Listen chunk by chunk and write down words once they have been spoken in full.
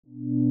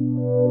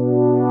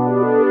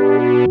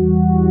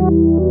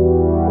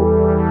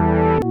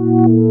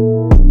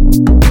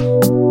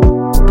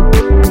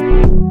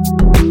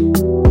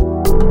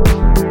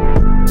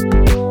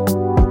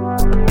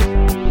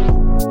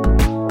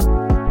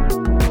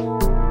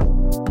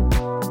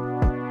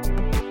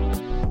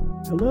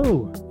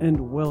Hello,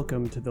 and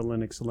welcome to the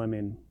Linux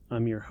Lemon.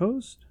 I'm your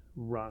host,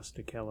 Ross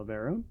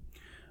DeCalavera.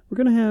 We're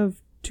going to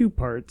have two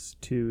parts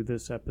to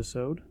this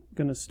episode. I'm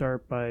going to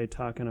start by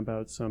talking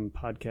about some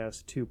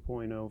Podcast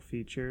 2.0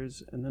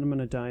 features, and then I'm going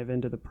to dive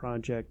into the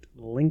project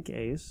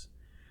LinkAce,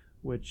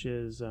 which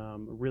is a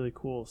really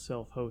cool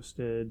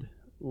self-hosted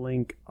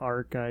link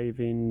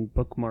archiving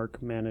bookmark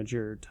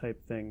manager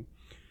type thing.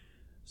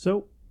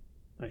 So,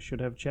 I should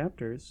have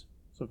chapters,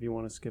 so if you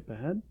want to skip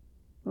ahead,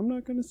 I'm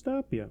not going to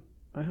stop you.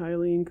 I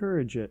highly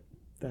encourage it.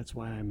 That's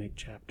why I make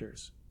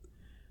chapters.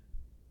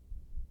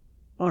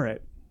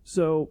 Alright,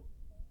 so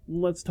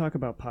let's talk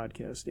about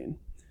podcasting.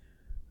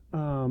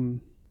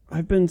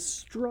 I've been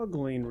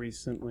struggling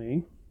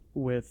recently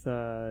with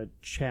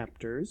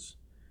chapters.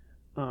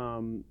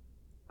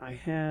 I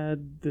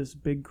had this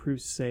big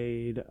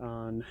crusade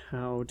on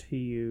how to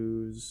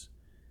use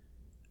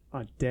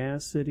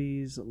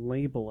Audacity's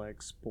label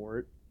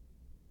export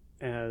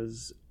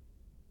as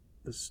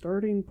the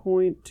starting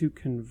point to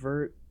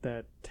convert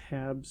that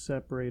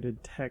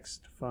tab-separated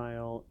text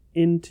file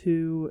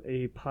into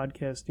a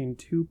Podcasting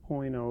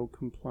 2.0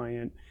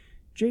 compliant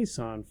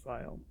JSON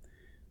file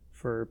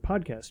for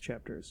podcast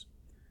chapters.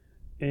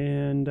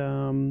 And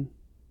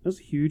that was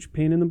a huge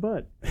pain in the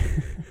butt.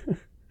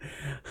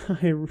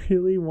 I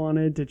really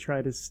wanted to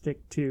try to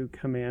stick to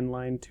command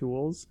line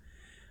tools.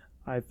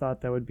 I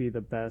thought that would be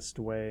the best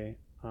way,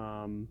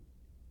 and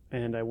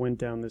I went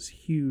down this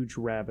huge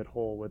rabbit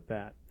hole with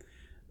that.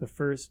 The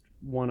first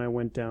one I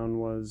went down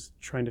was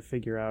trying to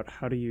figure out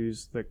how to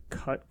use the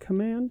cut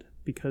command,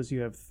 because you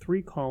have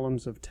 3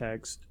 columns of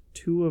text.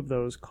 2 of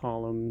those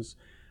columns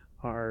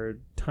are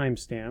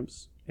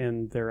timestamps,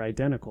 and they're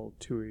identical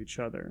to each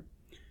other.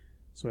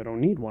 So I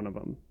don't need one of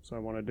them. So I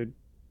wanted to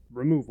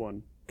remove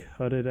one,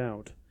 cut it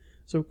out.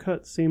 So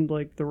cut seemed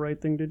like the right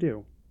thing to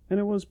do, and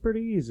it was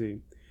pretty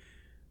easy.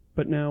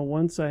 But now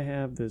once I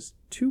have this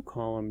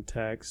 2-column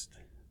text,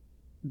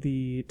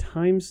 the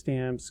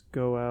timestamps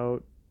go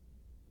out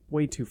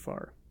way too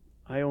far.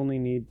 I only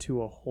need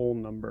to a whole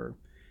number,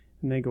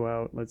 and they go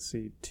out,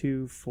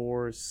 2,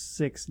 4,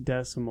 6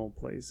 decimal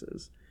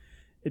places.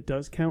 It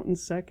does count in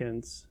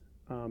seconds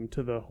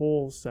to the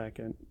whole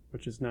second,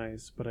 which is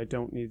nice, but I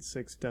don't need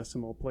 6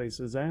 decimal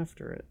places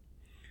after it.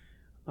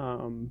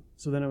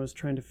 So then I was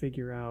trying to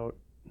figure out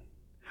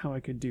how I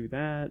could do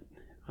that.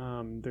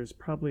 There's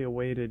probably a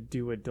way to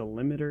do a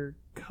delimiter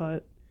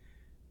cut,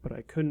 but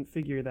I couldn't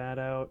figure that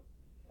out.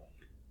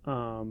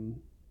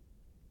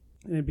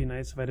 And it'd be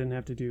nice if I didn't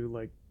have to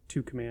do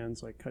 2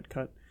 commands like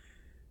cut.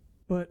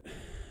 But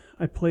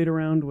I played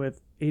around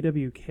with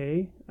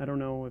AWK. I don't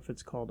know if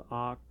it's called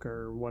awk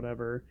or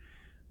whatever,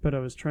 but I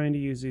was trying to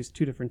use these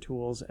 2 different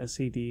tools,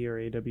 SED or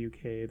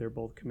AWK. They're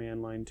both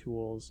command line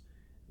tools,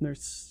 and they're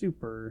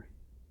super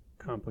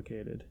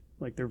complicated.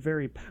 They're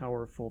very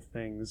powerful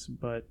things,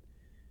 but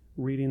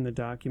reading the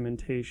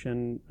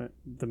documentation,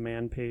 the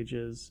man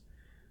pages,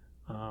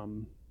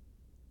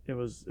 it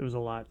was a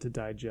lot to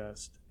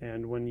digest.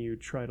 And when you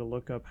try to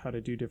look up how to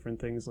do different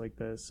things like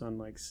this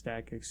on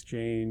Stack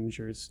Exchange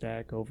or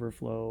Stack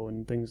Overflow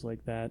and things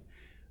like that,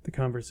 the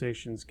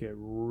conversations get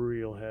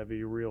real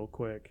heavy real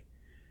quick.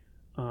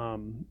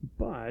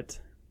 But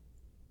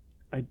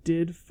I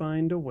did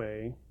find a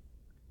way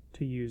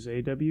to use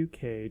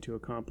AWK to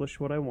accomplish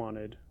what I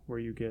wanted, where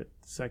you get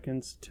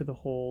seconds to the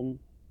whole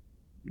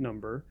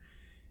number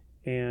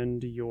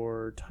and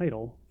your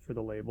title for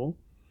the label,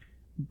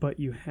 but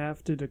you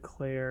have to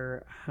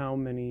declare how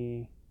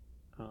many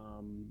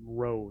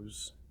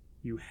rows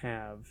you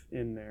have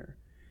in there.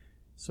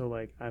 So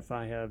if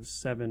I have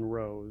 7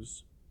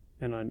 rows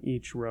and on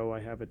each row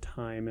I have a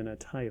time and a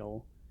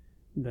title,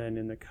 then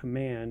in the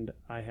command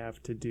I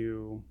have to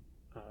do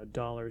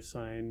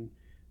 $3,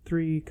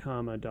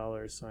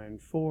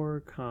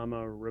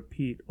 $4,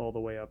 repeat all the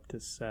way up to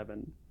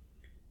 7.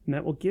 And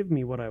that will give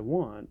me what I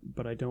want,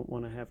 but I don't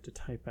want to have to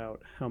type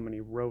out how many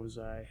rows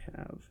I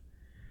have.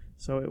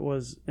 So it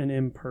was an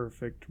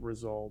imperfect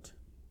result.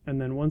 And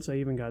then once I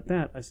even got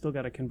that, I still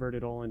got to convert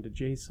it all into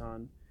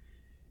JSON.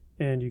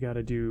 And you got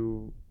to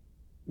do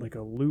a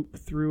loop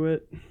through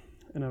it.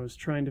 And I was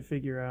trying to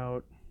figure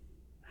out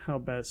how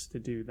best to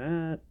do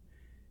that.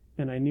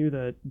 And I knew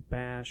that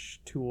bash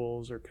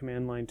tools or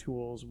command line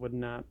tools would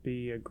not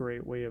be a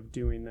great way of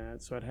doing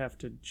that. So I'd have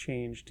to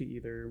change to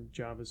either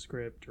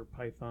JavaScript or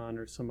Python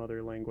or some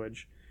other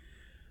language.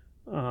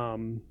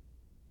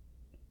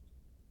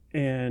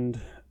 And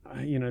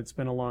it's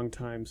been a long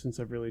time since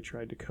I've really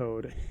tried to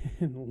code,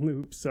 and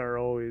loops are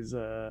always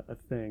a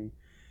thing.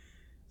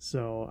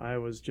 So I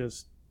was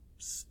just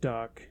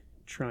stuck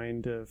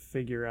trying to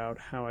figure out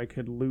how I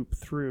could loop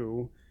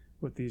through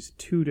with these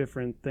 2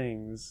 different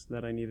things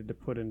that I needed to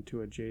put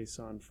into a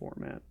JSON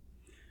format.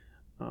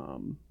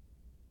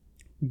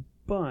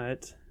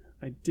 But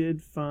I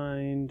did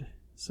find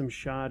some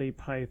shoddy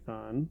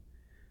Python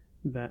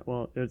that,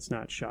 well, it's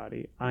not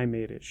shoddy. I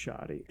made it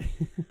shoddy.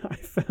 I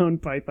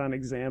found Python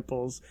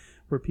examples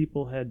where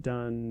people had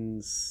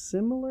done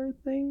similar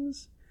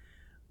things.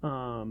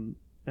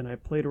 And I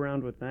played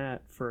around with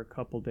that for a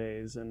couple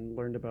days and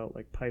learned about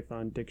like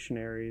Python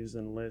dictionaries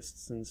and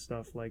lists and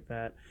stuff like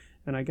that.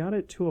 And I got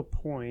it to a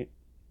point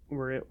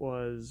where it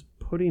was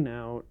putting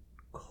out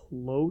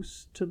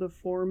close to the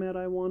format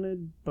I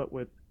wanted, but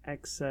with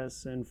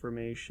excess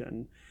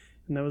information.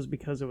 And that was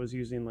because it was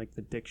using like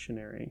the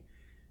dictionary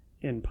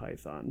in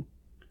Python.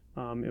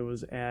 It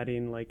was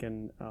adding like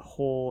a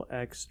whole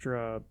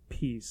extra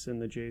piece in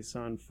the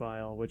JSON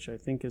file, which I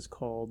think is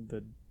called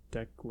the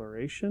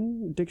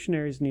declaration.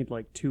 Dictionaries need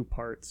like two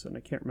parts, and I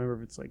can't remember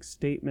if it's like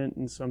statement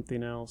and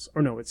something else.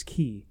 Or no, it's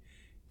key.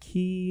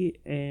 Key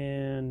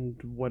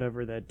and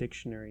whatever that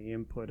dictionary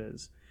input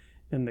is.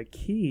 And the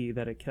key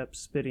that it kept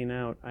spitting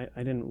out, I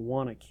didn't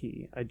want a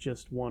key. I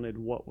just wanted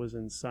what was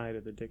inside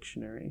of the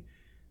dictionary.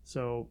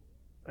 So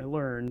I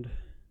learned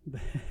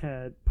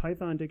that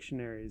Python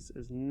dictionaries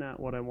is not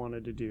what I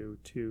wanted to do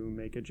to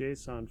make a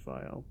JSON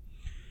file.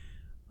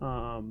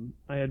 I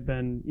had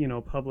been,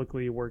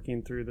 publicly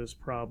working through this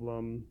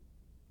problem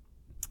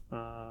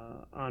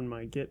on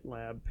my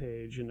GitLab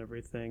page and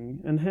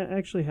everything, and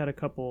actually had a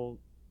couple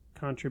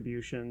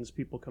contributions,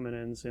 people coming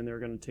in saying they were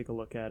going to take a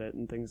look at it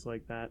and things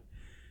like that.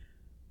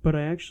 But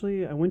I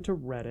went to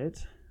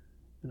Reddit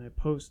and I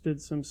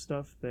posted some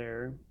stuff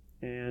there,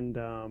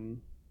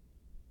 and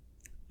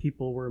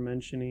people were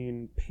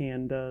mentioning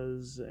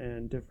pandas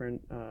and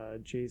different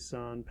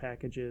JSON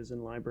packages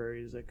and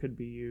libraries that could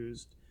be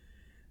used.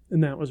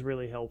 And that was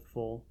really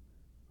helpful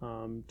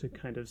to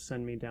kind of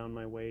send me down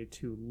my way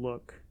to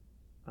look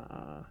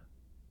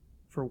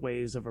for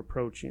ways of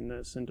approaching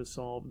this and to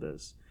solve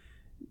this.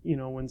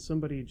 When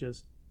somebody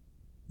just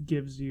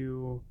gives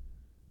you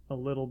a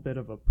little bit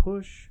of a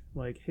push,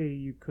 like, hey,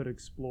 you could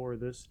explore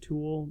this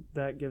tool,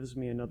 that gives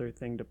me another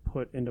thing to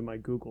put into my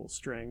Google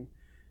string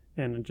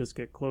and just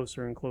get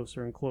closer and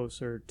closer and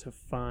closer to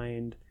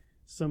find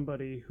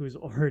somebody who's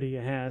already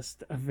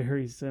asked a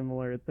very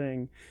similar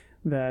thing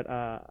that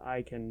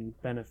I can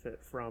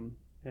benefit from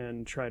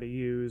and try to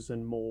use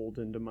and mold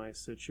into my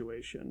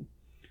situation.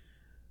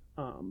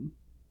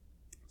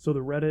 So the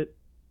Reddit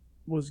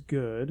was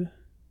good,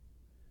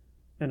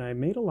 and I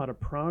made a lot of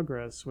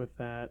progress with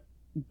that.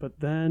 But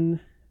then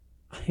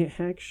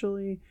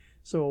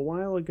so a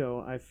while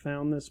ago, I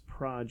found this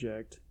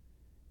project,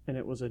 and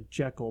it was a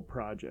Jekyll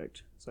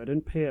project. So I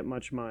didn't pay it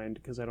much mind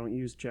because I don't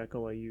use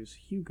Jekyll, I use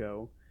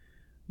Hugo.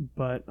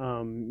 But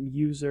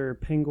user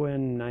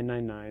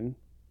Penguin999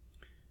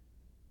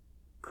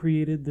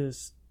 created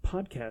this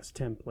podcast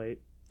template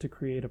to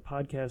create a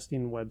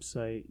podcasting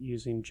website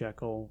using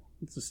Jekyll.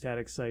 It's a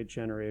static site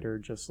generator,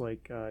 just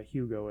like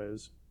Hugo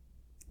is.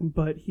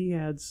 But he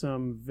had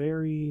some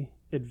very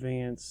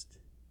advanced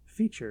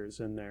features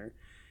in there.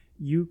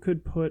 You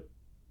could put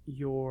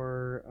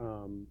your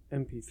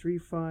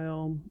MP3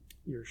 file,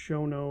 your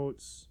show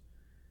notes,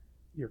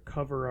 your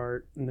cover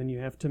art, and then you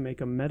have to make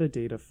a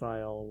metadata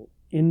file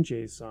in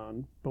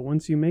JSON. But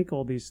once you make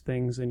all these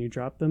things and you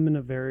drop them in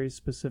a very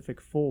specific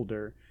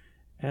folder,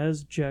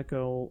 as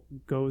Jekyll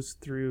goes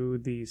through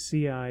the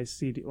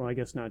CI/CD, well, I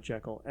guess not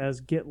Jekyll,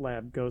 as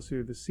GitLab goes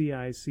through the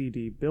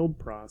CI/CD build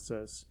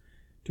process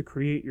to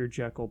create your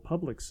Jekyll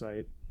public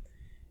site,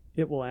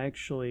 it will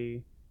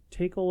actually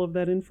take all of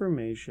that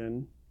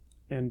information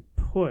and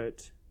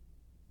put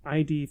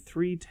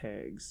ID3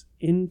 tags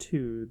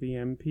into the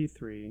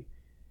MP3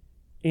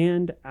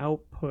 and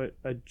output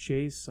a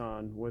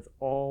JSON with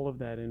all of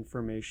that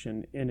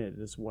information in it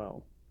as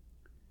well.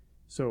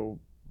 So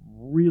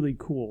really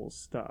cool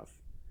stuff.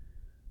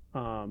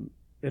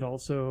 It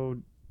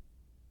also,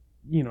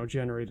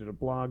 generated a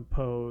blog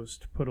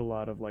post, put a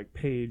lot of like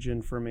page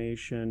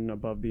information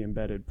above the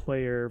embedded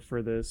player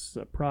for this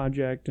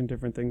project and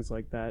different things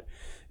like that.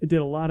 It did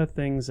a lot of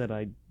things that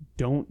I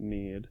don't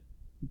need,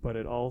 but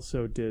it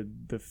also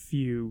did the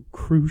few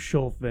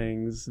crucial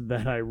things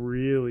that I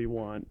really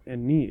want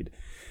and need.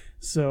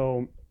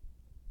 So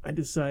I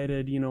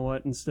decided,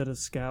 instead of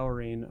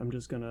scouring, I'm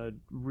just going to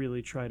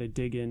really try to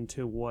dig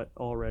into what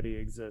already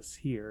exists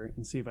here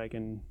and see if I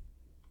can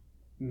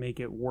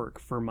make it work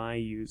for my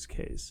use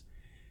case.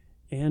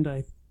 And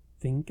I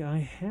think I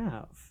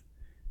have.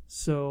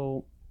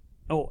 So,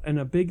 and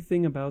a big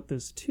thing about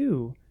this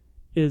too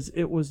is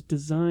it was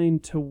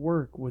designed to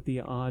work with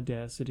the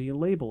Audacity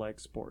label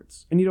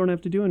exports. And you don't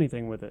have to do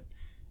anything with it.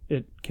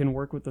 It can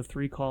work with the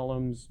 3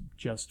 columns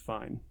just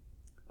fine.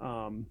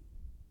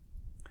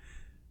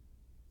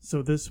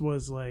 So this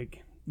was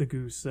like the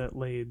goose that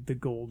laid the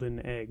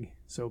golden egg.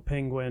 So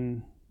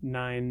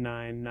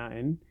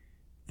Penguin999,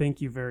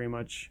 thank you very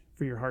much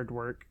for your hard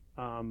work.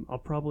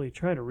 I'll probably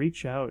try to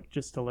reach out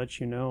just to let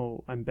you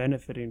know I'm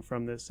benefiting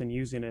from this and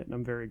using it, and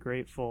I'm very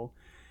grateful.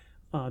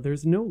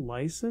 There's no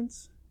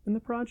license in the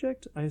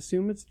project. I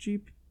assume it's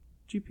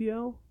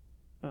GPL.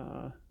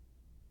 But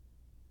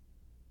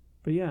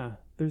yeah,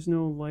 there's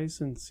no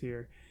license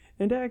here.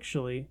 And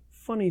actually,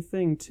 funny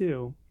thing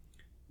too,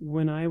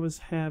 when I was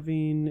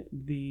having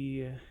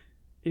the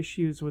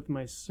issues with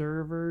my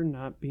server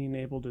not being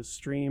able to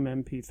stream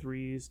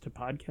MP3s to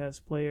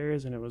podcast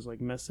players, and it was like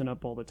messing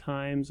up all the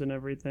times and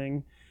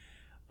everything,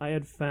 I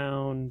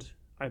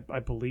I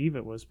believe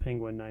it was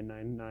Penguin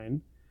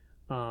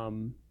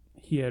 999.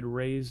 He had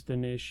raised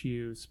an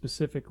issue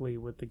specifically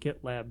with the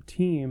GitLab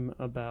team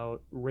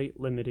about rate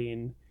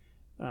limiting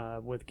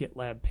with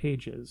GitLab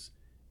pages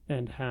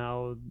and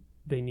how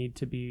they need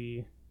to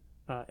be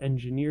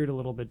engineered a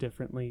little bit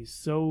differently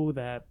so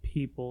that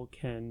people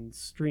can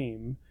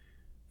stream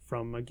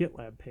from a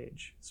GitLab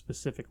page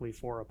specifically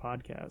for a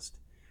podcast.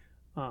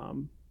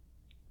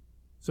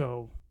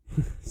 So,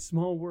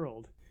 small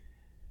world.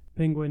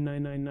 Penguin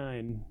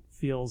 999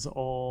 feels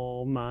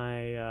all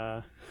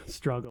my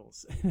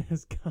struggles and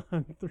has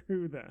gone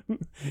through them.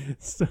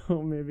 So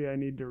maybe I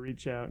need to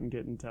reach out and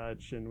get in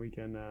touch, and we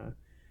can,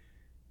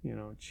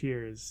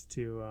 cheers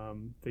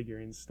to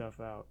figuring stuff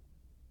out.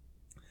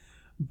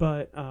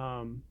 But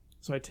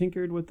so I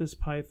tinkered with this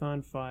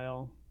Python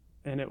file,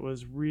 and it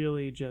was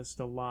really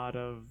just a lot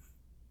of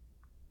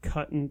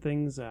cutting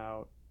things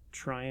out,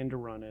 trying to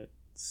run it,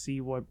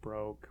 see what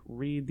broke,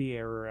 read the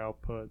error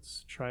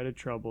outputs, try to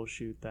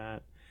troubleshoot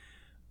that,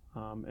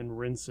 and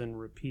rinse and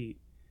repeat.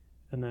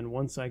 And then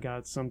once I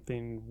got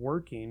something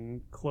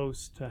working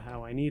close to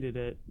how I needed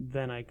it,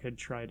 then I could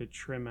try to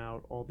trim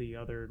out all the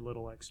other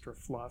little extra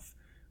fluff.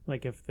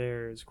 Like if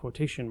there's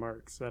quotation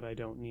marks that I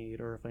don't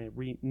need, or if I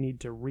need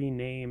to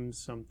rename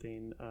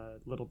something a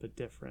little bit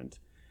different.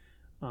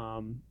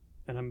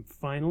 And I'm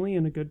finally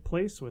in a good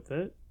place with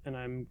it, and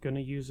I'm going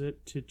to use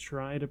it to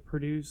try to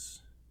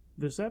produce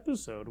this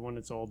episode when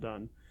it's all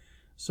done.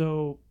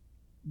 So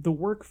the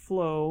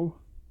workflow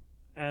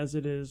as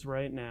it is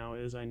right now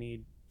is I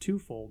need 2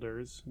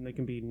 folders, and they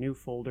can be new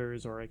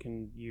folders or I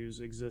can use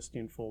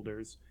existing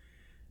folders.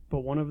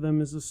 But one of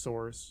them is a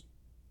source,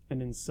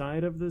 and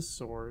inside of this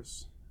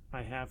source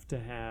I have to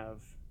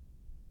have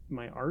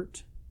my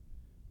art,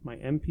 my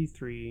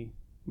MP3,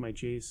 my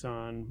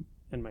JSON,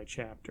 and my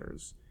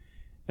chapters.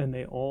 And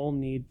they all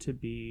need to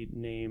be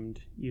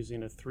named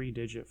using a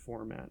 3-digit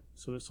format.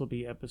 So this will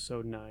be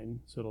episode 9.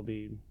 So it'll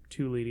be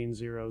 2 leading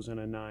zeros and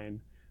a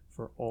 9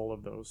 for all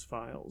of those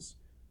files.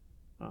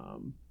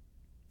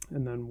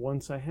 And then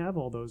once I have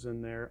all those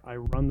in there, I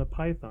run the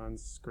Python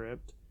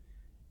script,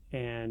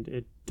 and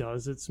it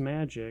does its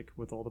magic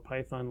with all the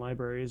Python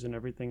libraries and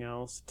everything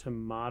else to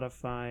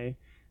modify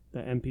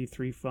the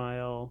MP3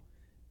 file,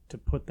 to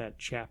put that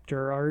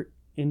chapter art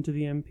into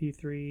the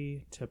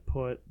MP3, to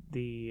put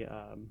the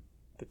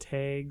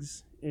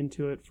tags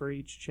into it for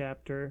each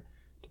chapter,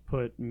 to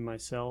put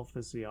myself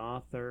as the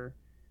author,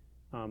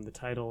 the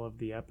title of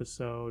the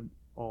episode,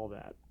 all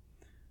that.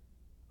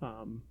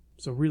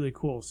 So really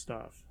cool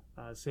stuff.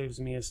 Saves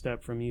me a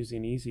step from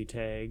using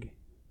EasyTag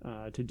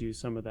to do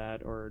some of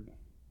that, or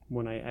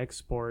when I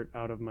export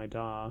out of my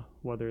DAW,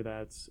 whether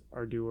that's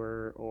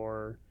Ardour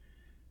or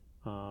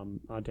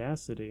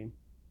Audacity,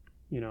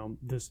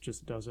 this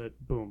just does it,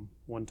 boom,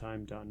 one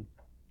time done.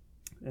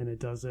 And it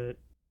does it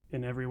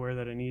in everywhere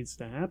that it needs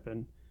to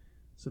happen.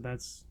 So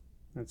that's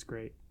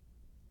great.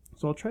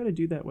 So I'll try to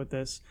do that with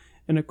this.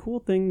 And a cool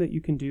thing that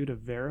you can do to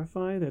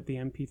verify that the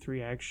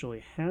MP3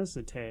 actually has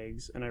the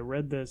tags, and I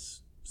read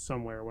this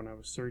somewhere when I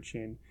was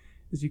searching,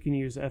 is you can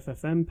use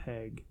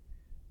FFmpeg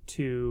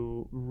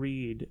to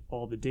read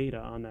all the data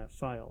on that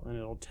file, and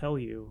it'll tell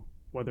you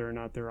whether or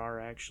not there are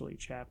actually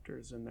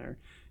chapters in there.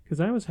 Because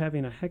I was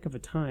having a heck of a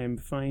time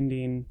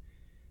finding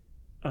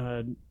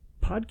a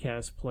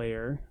podcast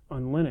player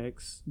on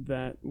Linux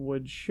that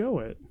would show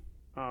it.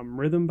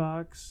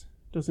 Rhythmbox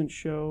doesn't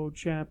show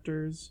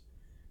chapters.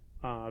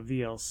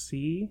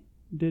 VLC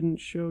didn't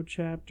show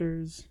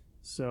chapters.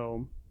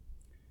 So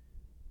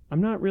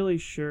I'm not really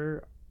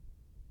sure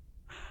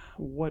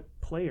what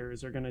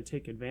players are going to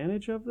take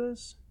advantage of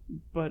this,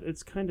 but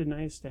it's kind of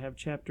nice to have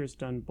chapters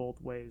done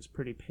both ways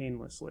pretty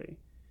painlessly.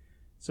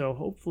 So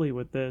hopefully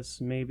with this,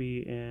 maybe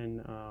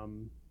in,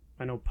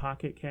 I know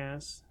Pocket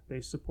Cast, they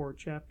support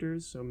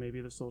chapters, so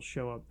maybe this will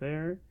show up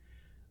there.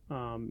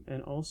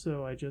 And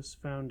also I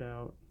just found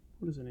out,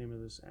 what is the name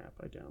of this app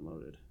I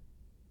downloaded?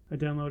 I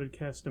downloaded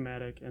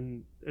Cast-O-Matic,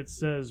 and it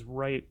says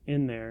right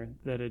in there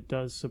that it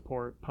does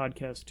support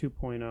Podcast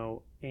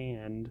 2.0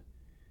 and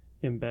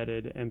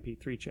embedded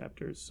MP3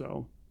 chapters.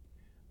 So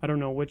I don't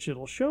know which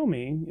it'll show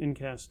me in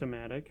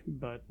Cast-O-Matic,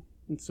 but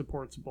it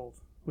supports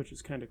both, which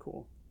is kind of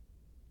cool.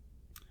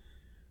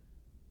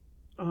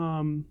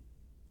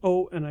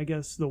 Oh, and I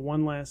guess the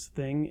one last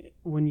thing,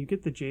 when you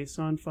get the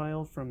JSON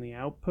file from the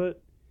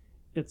output,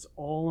 it's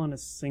all on a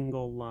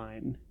single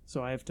line.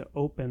 So I have to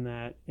open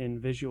that in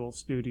Visual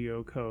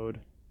Studio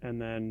Code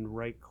and then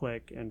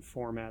right-click and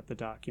format the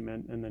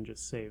document and then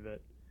just save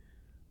it.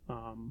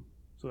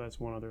 So that's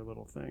one other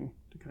little thing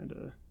to kind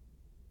of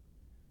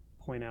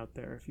point out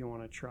there if you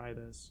want to try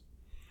this.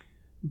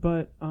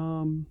 But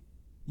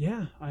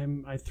yeah,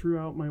 I threw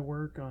out my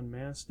work on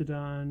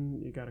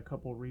Mastodon. You got a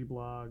couple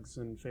reblogs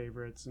and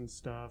favorites and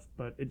stuff,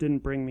 but it didn't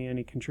bring me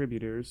any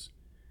contributors.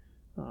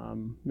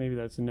 Maybe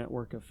that's a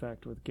network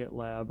effect with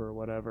GitLab or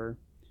whatever.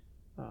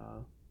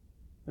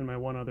 And my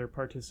one other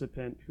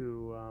participant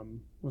who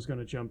was going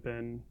to jump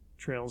in,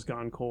 trail's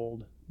gone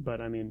cold,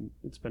 but I mean,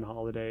 it's been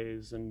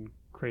holidays and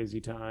crazy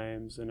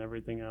times and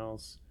everything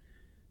else.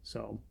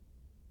 So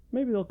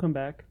maybe they'll come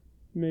back.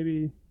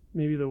 maybe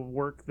the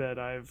work that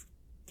I've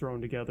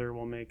thrown together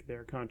will make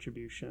their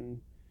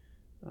contribution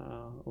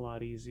a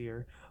lot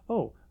easier.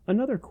 Oh,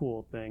 another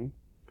cool thing,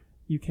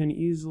 you can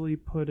easily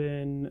put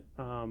in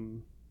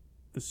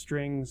the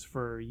strings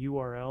for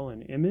URL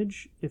and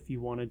image if you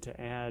wanted to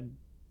add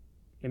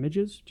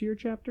images to your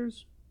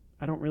chapters.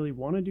 I don't really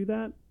want to do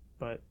that,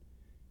 but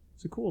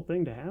it's a cool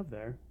thing to have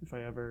there if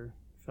I ever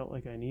felt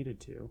like I needed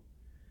to.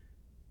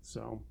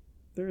 So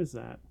there is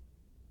that.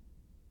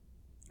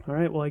 All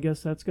right, well, I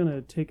guess that's going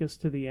to take us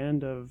to the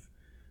end of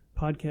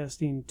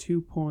podcasting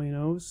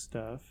 2.0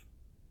 stuff,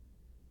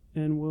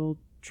 and we'll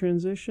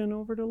transition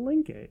over to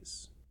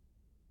Linkace.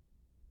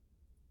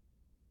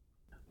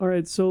 All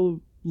right,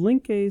 so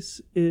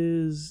Linkace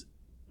is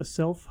a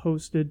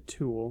self-hosted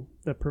tool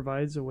that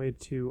provides a way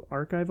to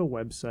archive a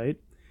website.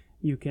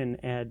 You can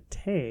add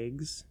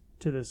tags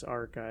to this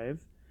archive,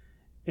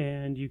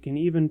 and you can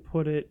even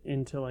put it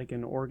into like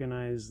an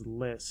organized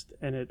list,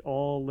 and it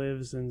all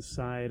lives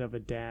inside of a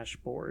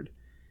dashboard.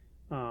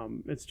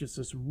 It's just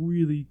this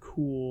really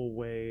cool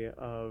way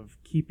of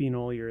keeping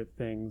all your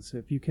things.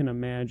 If you can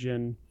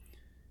imagine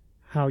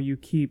how you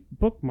keep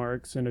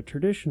bookmarks in a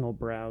traditional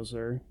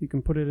browser, you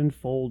can put it in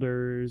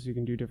folders, you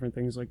can do different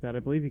things like that. I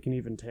believe you can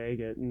even tag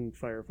it in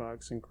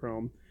Firefox and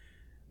Chrome,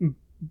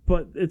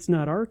 but it's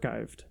not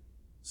archived.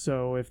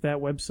 So if that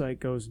website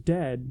goes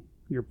dead,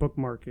 your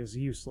bookmark is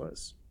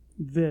useless.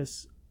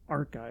 This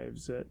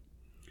archives it.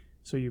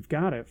 So you've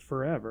got it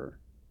forever,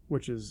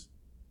 which is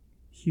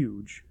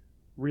huge.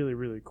 Really,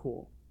 really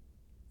cool.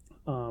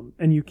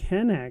 And you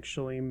can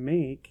actually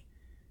make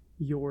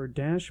your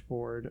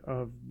dashboard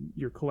of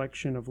your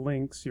collection of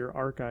links, your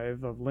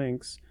archive of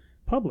links,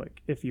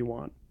 public if you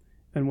want.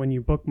 And when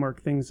you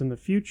bookmark things in the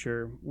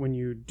future, when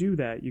you do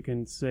that, you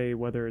can say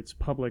whether it's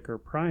public or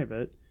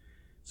private.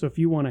 So if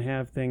you want to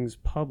have things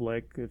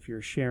public, if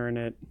you're sharing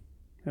it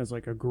as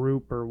like a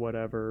group or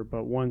whatever,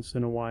 but once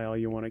in a while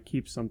you want to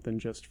keep something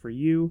just for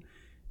you,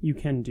 you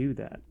can do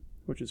that,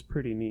 which is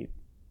pretty neat.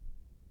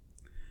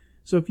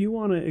 So if you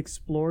want to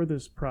explore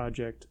this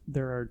project,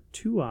 there are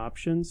two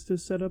options to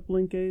set up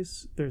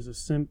Linkace. There's a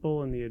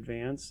simple and the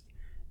advanced,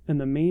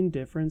 and the main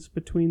difference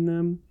between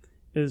them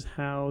is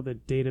how the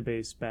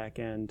database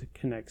backend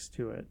connects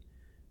to it.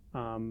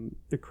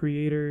 The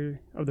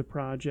creator of the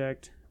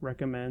project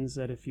recommends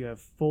that if you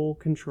have full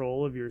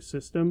control of your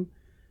system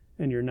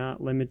and you're not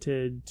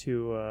limited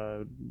to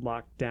a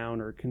locked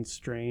down or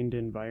constrained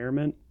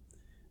environment,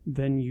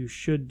 then you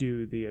should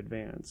do the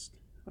advanced.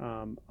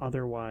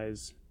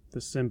 Otherwise, the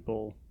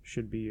simple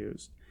should be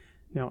used.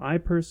 Now, I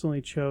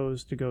personally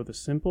chose to go the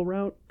simple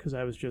route because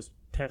I was just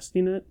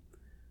testing it.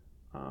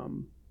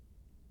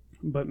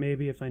 But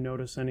maybe if I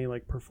notice any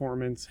like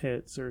performance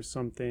hits or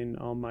something,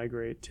 I'll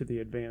migrate to the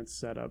advanced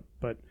setup.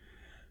 But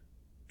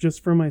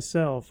just for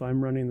myself,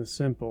 I'm running the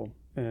simple,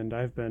 and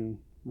I've been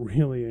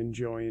really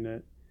enjoying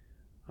it.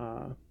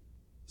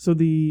 So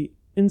the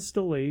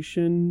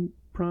installation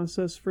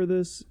process for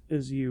this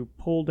is you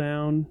pull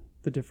down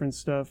the different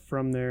stuff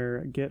from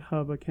their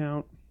GitHub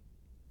account.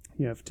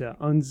 You have to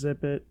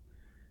unzip it,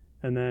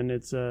 and then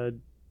it's a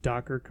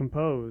Docker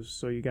Compose.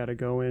 So you got to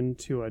go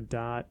into a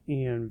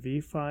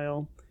 .env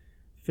file,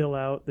 fill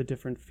out the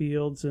different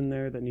fields in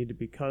there that need to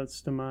be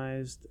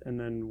customized, and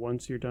then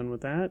once you're done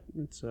with that,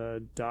 it's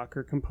a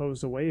Docker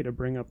Compose away to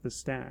bring up the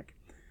stack.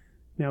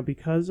 Now,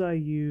 because I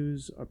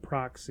use a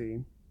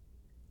proxy,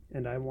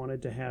 and I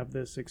wanted to have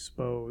this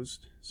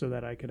exposed so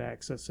that I could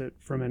access it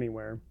from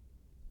anywhere,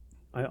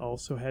 I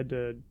also had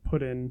to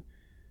put in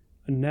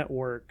a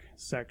network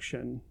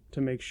section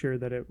to make sure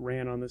that it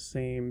ran on the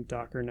same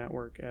Docker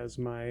network as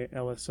my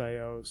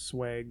LSIO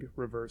swag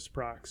reverse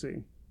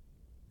proxy.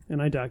 And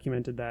I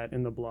documented that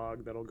in the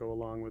blog that'll go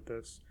along with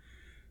this.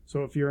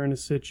 So if you're in a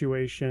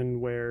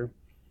situation where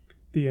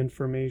the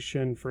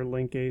information for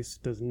Linkace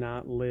does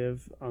not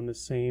live on the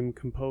same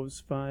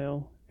compose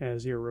file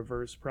as your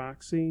reverse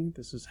proxy,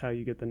 this is how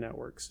you get the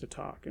networks to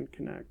talk and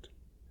connect.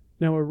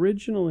 Now,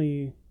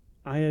 originally,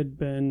 I had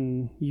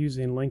been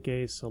using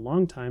Linkace a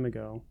long time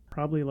ago,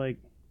 probably like,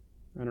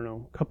 I don't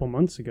know, a couple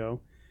months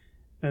ago.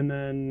 And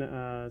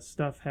then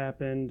stuff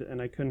happened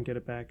and I couldn't get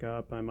it back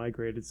up. I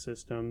migrated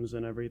systems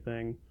and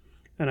everything.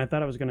 And I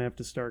thought I was going to have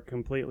to start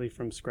completely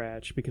from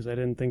scratch because I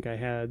didn't think I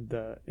had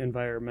the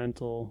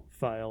environmental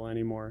file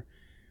anymore.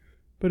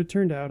 But it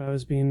turned out I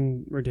was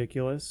being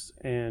ridiculous,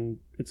 and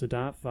it's a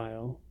dot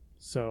file.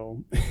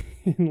 So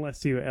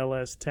unless you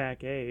ls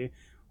tac a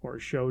or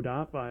show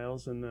dot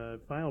files in the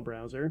file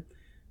browser,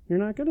 you're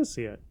not going to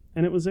see it.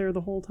 And it was there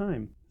the whole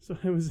time. So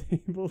I was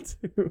able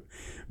to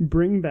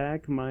bring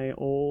back my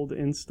old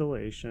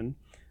installation.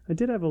 I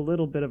did have a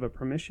little bit of a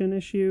permission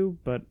issue,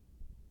 but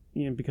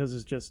because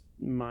it's just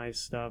my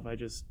stuff, I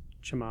just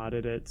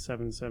chmoded it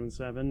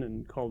 777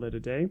 and called it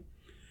a day.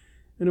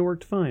 And it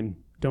worked fine.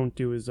 Don't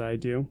do as I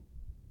do.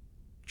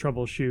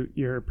 Troubleshoot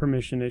your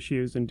permission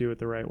issues and do it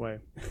the right way.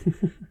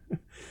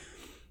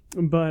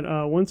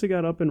 But once it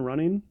got up and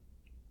running,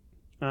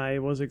 I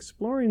was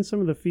exploring some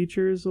of the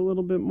features a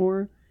little bit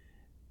more.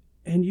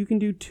 And you can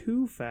do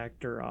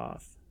two-factor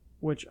auth.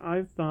 which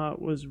I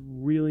thought was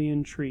really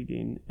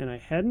intriguing, and I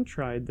hadn't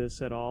tried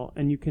this at all,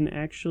 and you can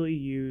actually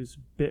use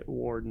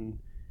Bitwarden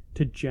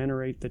to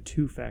generate the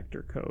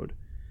two-factor code.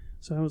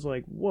 So I was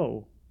like,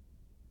 whoa,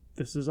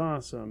 this is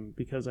awesome,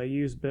 because I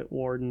use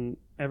Bitwarden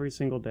every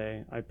single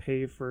day. I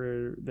pay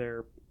for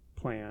their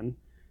plan.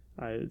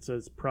 It's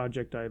a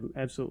project I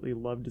absolutely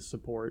love to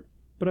support,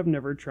 but I've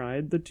never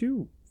tried the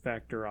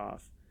two-factor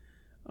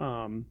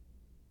auth.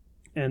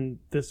 And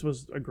this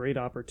was a great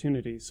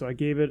opportunity. So I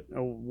gave it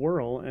a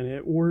whirl, and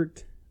it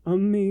worked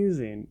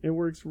amazing. It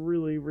works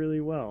really, really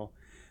well.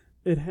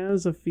 It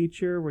has a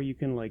feature where you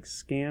can like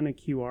scan a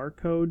QR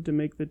code to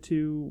make the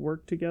two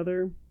work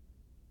together.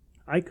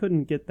 I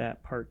couldn't get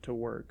that part to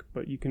work,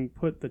 but you can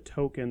put the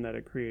token that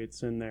it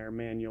creates in there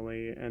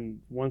manually.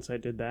 And once I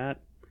did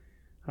that,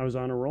 I was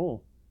on a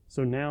roll.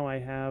 So now I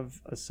have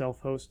a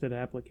self-hosted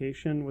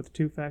application with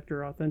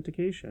two-factor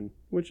authentication,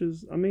 which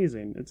is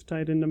amazing. It's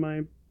tied into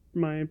my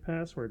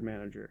password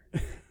manager.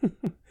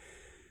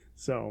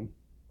 So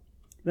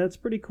that's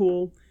pretty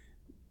cool.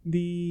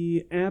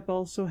 The app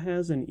also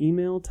has an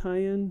email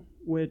tie-in,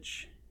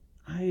 which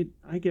I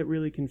get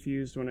really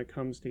confused when it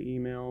comes to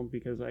email,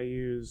 because I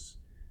use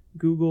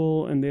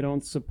Google and they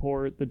don't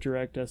support the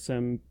direct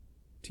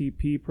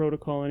SMTP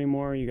protocol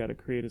anymore. You got to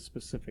create a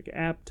specific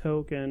app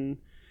token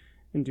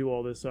and do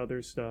all this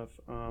other stuff.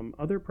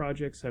 Other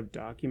projects have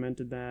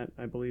documented that.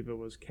 I believe it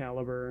was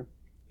Calibre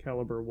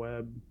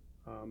Web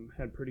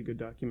had pretty good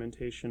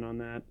documentation on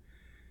that.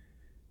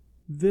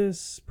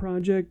 This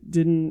project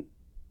didn't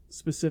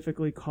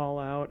specifically call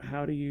out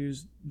how to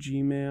use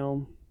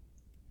Gmail,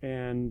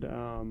 and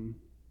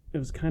it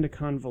was kind of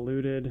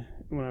convoluted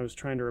when I was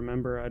trying to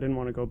remember. I didn't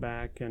want to go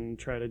back and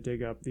try to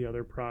dig up the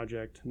other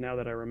project. Now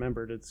that I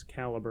remembered, it's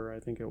Calibre,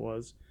 I think it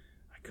was.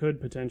 I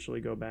could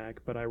potentially go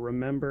back, but I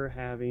remember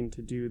having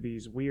to do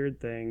these weird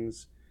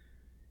things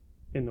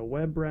in the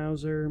web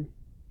browser,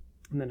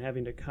 and then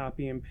having to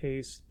copy and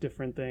paste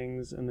different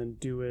things and then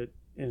do it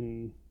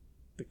in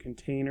the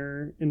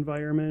container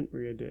environment,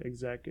 where you had to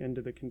exec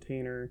into the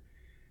container,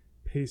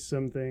 paste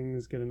some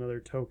things, get another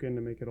token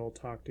to make it all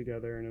talk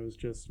together, and it was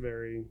just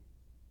very,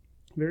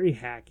 very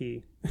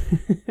hacky.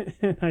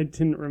 And I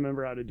didn't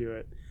remember how to do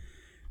it.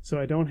 So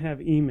I don't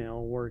have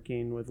email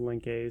working with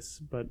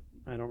Linkace, but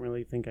I don't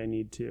really think I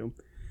need to.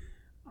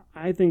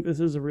 I think this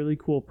is a really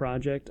cool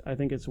project. I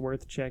think it's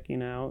worth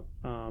checking out.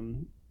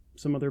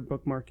 Some other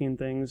bookmarking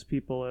things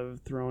people have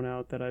thrown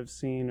out that I've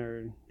seen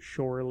are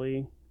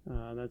Shorely.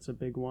 That's a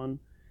big one.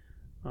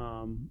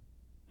 And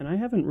I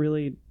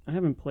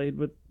haven't played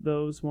with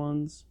those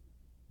ones,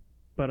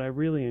 but I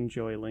really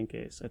enjoy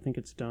Linkace. I think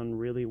it's done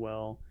really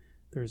well.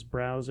 There's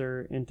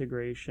browser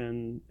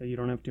integration. You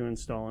don't have to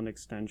install an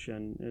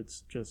extension.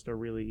 It's just a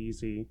really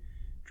easy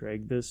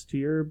drag this to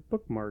your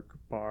bookmark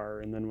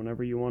bar, and then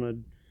whenever you want to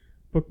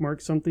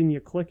bookmark something, you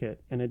click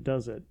it, and it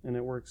does it, and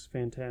it works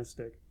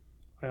fantastic.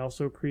 I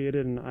also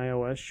created an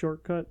iOS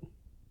shortcut,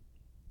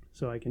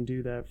 so I can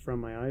do that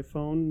from my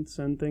iPhone,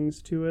 send things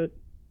to it.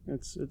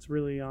 It's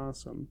really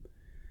awesome.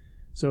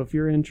 So if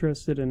you're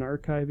interested in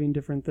archiving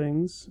different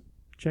things,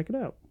 check it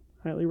out.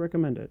 Highly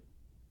recommend it.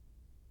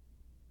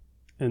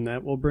 And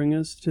that will bring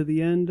us to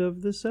the end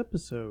of this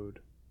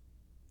episode.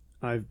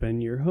 I've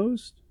been your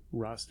host,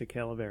 Rasta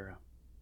Calavera.